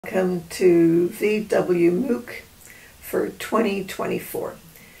Welcome to VW MOOC for 2024.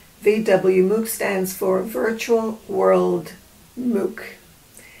 VW MOOC stands for Virtual World MOOC.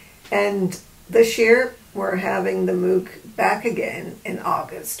 And this year we're having the MOOC back again in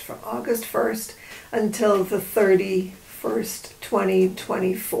August, from August 1st until the 31st,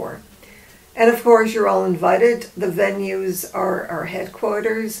 2024. And of course you're all invited. The venues are our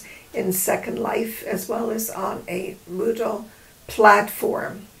headquarters in Second Life as well as on a Moodle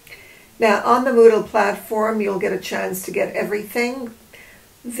platform. Now, on the Moodle platform, you'll get a chance to get everything: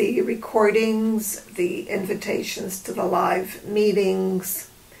 the recordings, the invitations to the live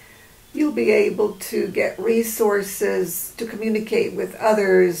meetings. You'll be able to get resources to communicate with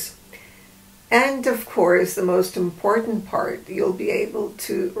others. And of course, the most important part, you'll be able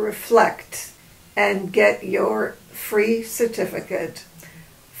to reflect and get your free certificate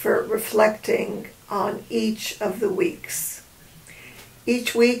for reflecting on each of the weeks.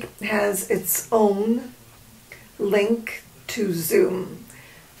 Each week has its own link to Zoom,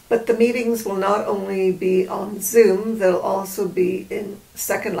 but the meetings will not only be on Zoom, they'll also be in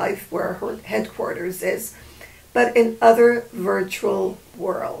Second Life, where her headquarters is, but in other virtual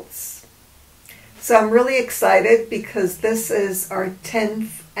worlds. So I'm really excited because this is our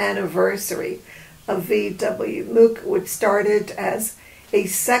 10th anniversary of VW MOOC, which started as a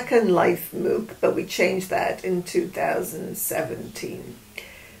Second Life MOOC, but we changed that in 2017.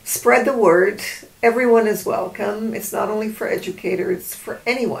 Spread the word. Everyone is welcome. It's not only for educators, it's for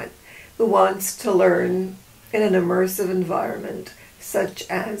anyone who wants to learn in an immersive environment such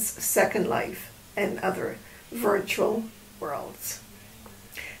as Second Life and other virtual worlds.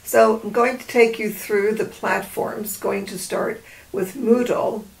 So I'm going to take you through the platforms, going to start with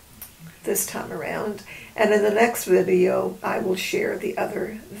Moodle this time around, and in the next video I will share the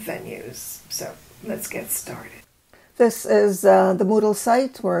other venues. So let's get started. This is the Moodle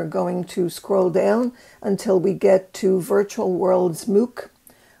site. We're going to scroll down until we get to Virtual Worlds MOOC.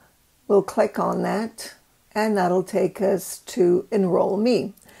 We'll click on that and that'll take us to Enroll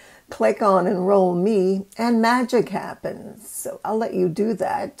Me. Click on Enroll Me and magic happens. So I'll let you do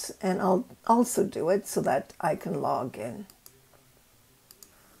that, and I'll also do it so that I can log in.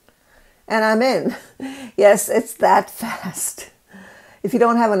 And I'm in. Yes, it's that fast. If you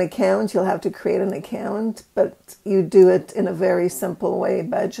don't have an account, you'll have to create an account, but you do it in a very simple way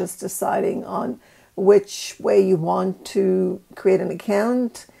by just deciding on which way you want to create an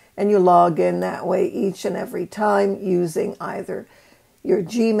account, and you log in that way each and every time using either your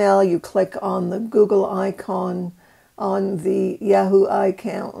Gmail. You click on the Google icon, on the Yahoo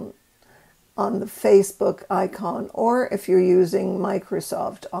icon, on the Facebook icon, or if you're using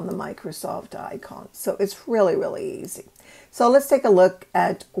Microsoft, on the Microsoft icon. So it's really, really easy. So let's take a look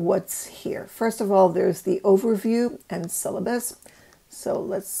at what's here. First of all, there's the overview and syllabus. So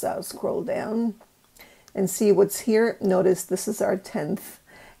let's scroll down and see what's here. Notice this is our 10th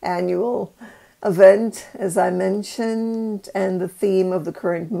annual event, as I mentioned, and the theme of the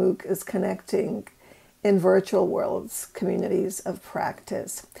current MOOC is connecting in virtual worlds, communities of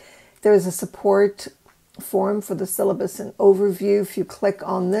practice. There's a support form for the syllabus and overview. If you click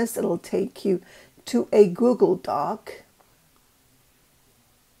on this, it'll take you to a Google Doc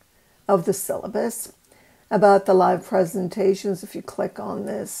of the syllabus. About the live presentations, if you click on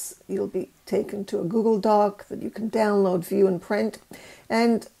this, you'll be taken to a Google Doc that you can download, view, and print.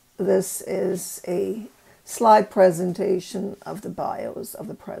 And this is a slide presentation of the bios of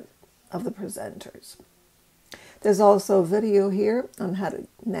the presenters. There's also a video here on how to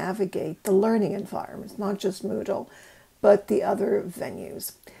navigate the learning environments, not just Moodle, but the other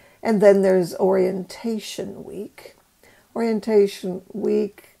venues. And then there's Orientation Week. Orientation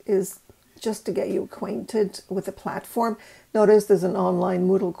Week is just to get you acquainted with the platform. Notice there's an online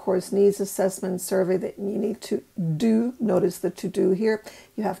Moodle course needs assessment survey that you need to do. Notice the to-do here.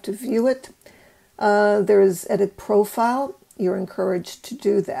 You have to view it. There is edit profile. You're encouraged to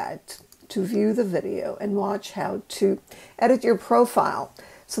do that, to view the video and watch how to edit your profile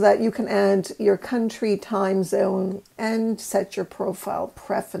so that you can add your country, time zone, and set your profile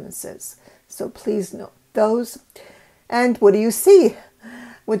preferences. So please note those. And what do you see?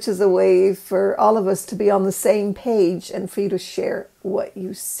 Which is a way for all of us to be on the same page and for you to share what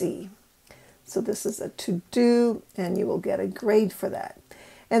you see. So this is a to-do, and you will get a grade for that.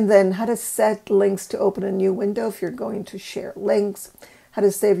 And then how to set links to open a new window if you're going to share links, how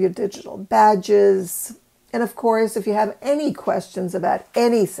to save your digital badges. And of course, if you have any questions about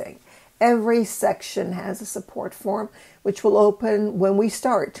anything, every section has a support form, which will open when we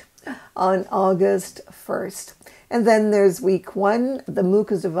start on August 1st. And then there's week 1. The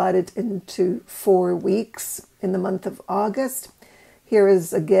MOOC is divided into 4 weeks in the month of August. Here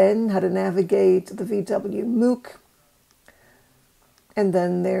is again how to navigate the VW MOOC. And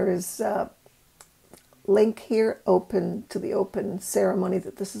then there is a link here, open to the open ceremony,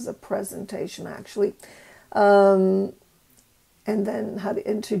 that this is a presentation actually. And then how to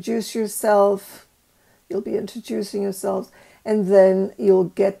introduce yourself. You'll be introducing yourselves. And then you'll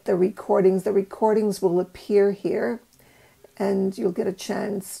get the recordings. The recordings will appear here. And you'll get a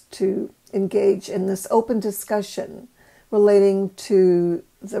chance to engage in this open discussion relating to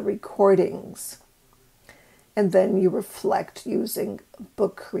the recordings. And then you reflect using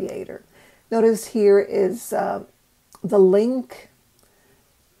Book Creator. Notice here is the link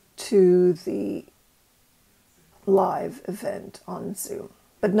to the live event on Zoom.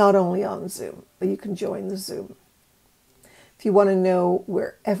 But not only on Zoom, but you can join the Zoom. If you want to know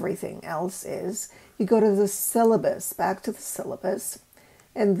where everything else is, you go to the syllabus, back to the syllabus,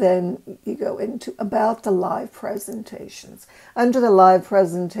 and then you go into about the live presentations. Under the live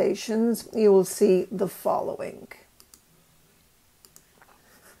presentations, you will see the following.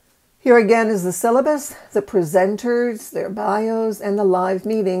 Here again is the syllabus, the presenters, their bios, and the live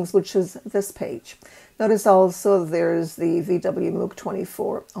meetings, which is this page. Notice also there's the VW MOOC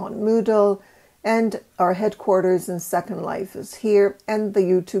 24 on Moodle, and our headquarters in Second Life is here, and the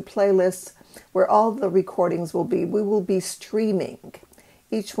YouTube playlist where all the recordings will be. We will be streaming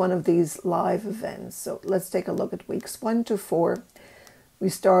each one of these live events. So let's take a look at weeks 1 to 4. We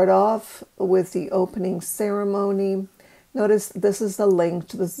start off with the opening ceremony. Notice this is the link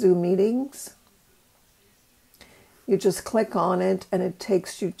to the Zoom meetings. You just click on it and it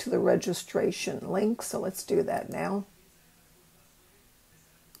takes you to the registration link. So let's do that now.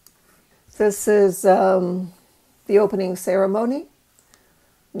 This is the opening ceremony.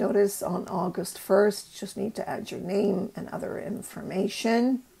 Notice on August 1st, you just need to add your name and other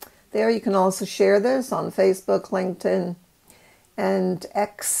information. There you can also share this on Facebook, LinkedIn, and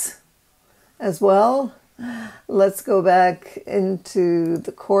X as well. Let's go back into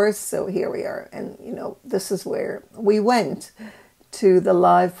the course. So here we are. And, you know, this is where we went to the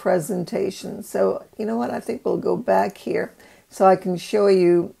live presentation. So, you know what? I think we'll go back here so I can show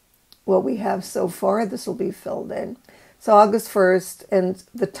you what we have so far. This will be filled in. So August 1st, and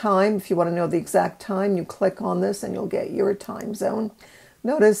the time, if you want to know the exact time, you click on this and you'll get your time zone.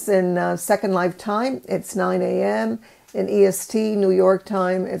 Notice in Second Life time, it's 9 a.m. In EST, New York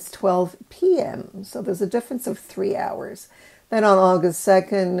time, it's 12 p.m. So there's a difference of 3 hours. Then on August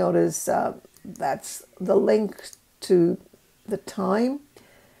 2nd, notice that's the link to the time.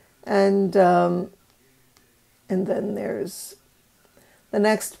 And then there's the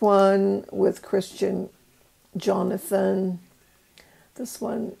next one with Christian Jonathan. This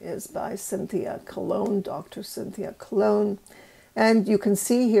one is by Cynthia Cologne, Dr. Cynthia Cologne. And you can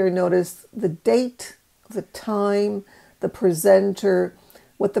see here, notice the date, the time, the presenter,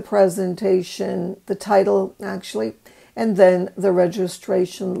 with the presentation, the title actually, and then the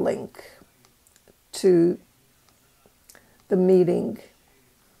registration link to the meeting,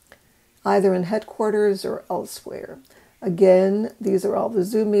 either in headquarters or elsewhere. Again, these are all the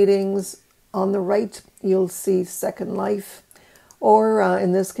Zoom meetings. On the right, you'll see Second Life, or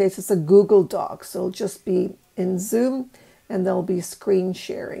in this case, it's a Google Doc. So it'll just be in Zoom, and there'll be screen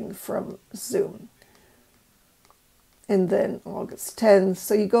sharing from Zoom. And then August 10th.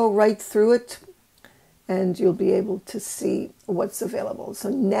 So you go right through it, and you'll be able to see what's available. So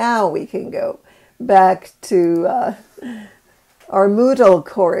now we can go back to our Moodle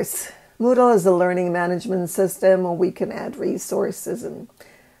course. Moodle is a learning management system where we can add resources and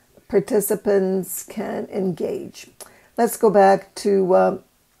participants can engage. Let's go back to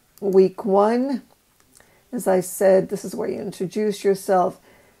week 1. As I said, this is where you introduce yourself.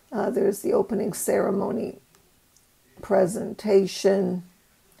 There's the opening ceremony presentation.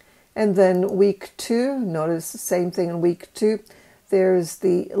 And then week 2, notice the same thing in week 2. There's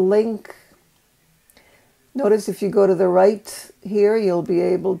the link. Notice if you go to the right here, you'll be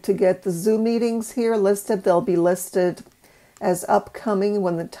able to get the Zoom meetings here listed. They'll be listed as upcoming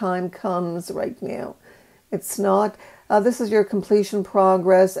when the time comes. Right now it's not. This is your completion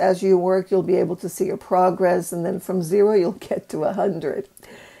progress. As you work, you'll be able to see your progress, and then from 0 you'll get to 100.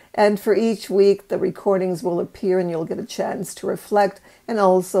 And for each week the recordings will appear and you'll get a chance to reflect and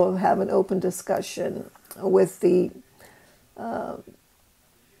also have an open discussion with the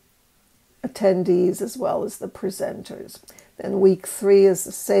attendees as well as the presenters. Then week 3 is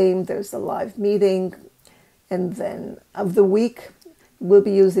the same. There's a live meeting. And then of the week, we'll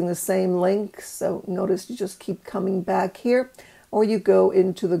be using the same link. So notice you just keep coming back here, or you go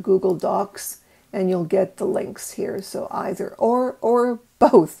into the Google Docs and you'll get the links here. So either or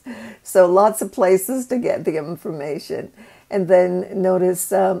both. So lots of places to get the information. And then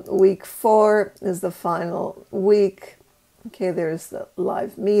notice week 4 is the final week. Okay, there's the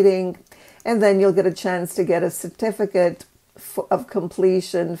live meeting. And then you'll get a chance to get a certificate of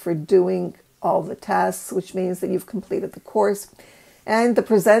completion for doing all the tasks, which means that you've completed the course. And the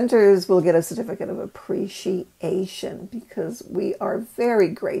presenters will get a certificate of appreciation because we are very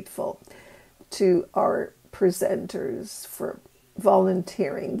grateful to our presenters for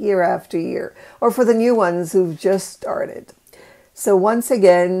volunteering year after year, or for the new ones who've just started. So once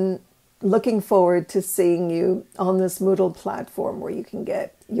again, looking forward to seeing you on this Moodle platform where you can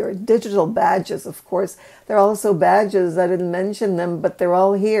get your digital badges. Of course, there are also badges, I didn't mention them, but they're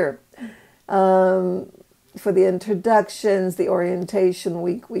all here. For the introductions, the orientation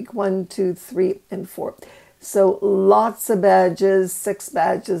week 1, 2, 3, and 4. So lots of badges, 6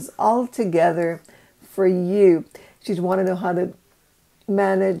 badges all together for you. If you want to know how to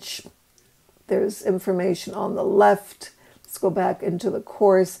manage, there's information on the left. Let's go back into the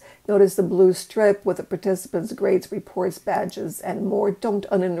course. Notice the blue strip with the participants' grades, reports, badges, and more. Don't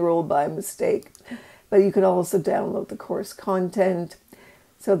unenroll by mistake. But you can also download the course content.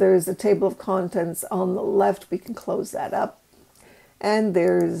 So there's a table of contents on the left. We can close that up. And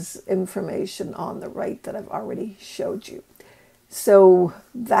there's information on the right that I've already showed you. So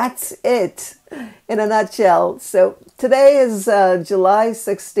that's it in a nutshell. So today is July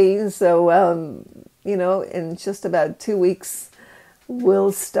 16th. So, you know, in just about 2 weeks,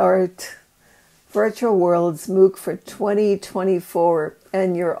 we'll start Virtual Worlds MOOC for 2024.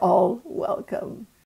 And you're all welcome.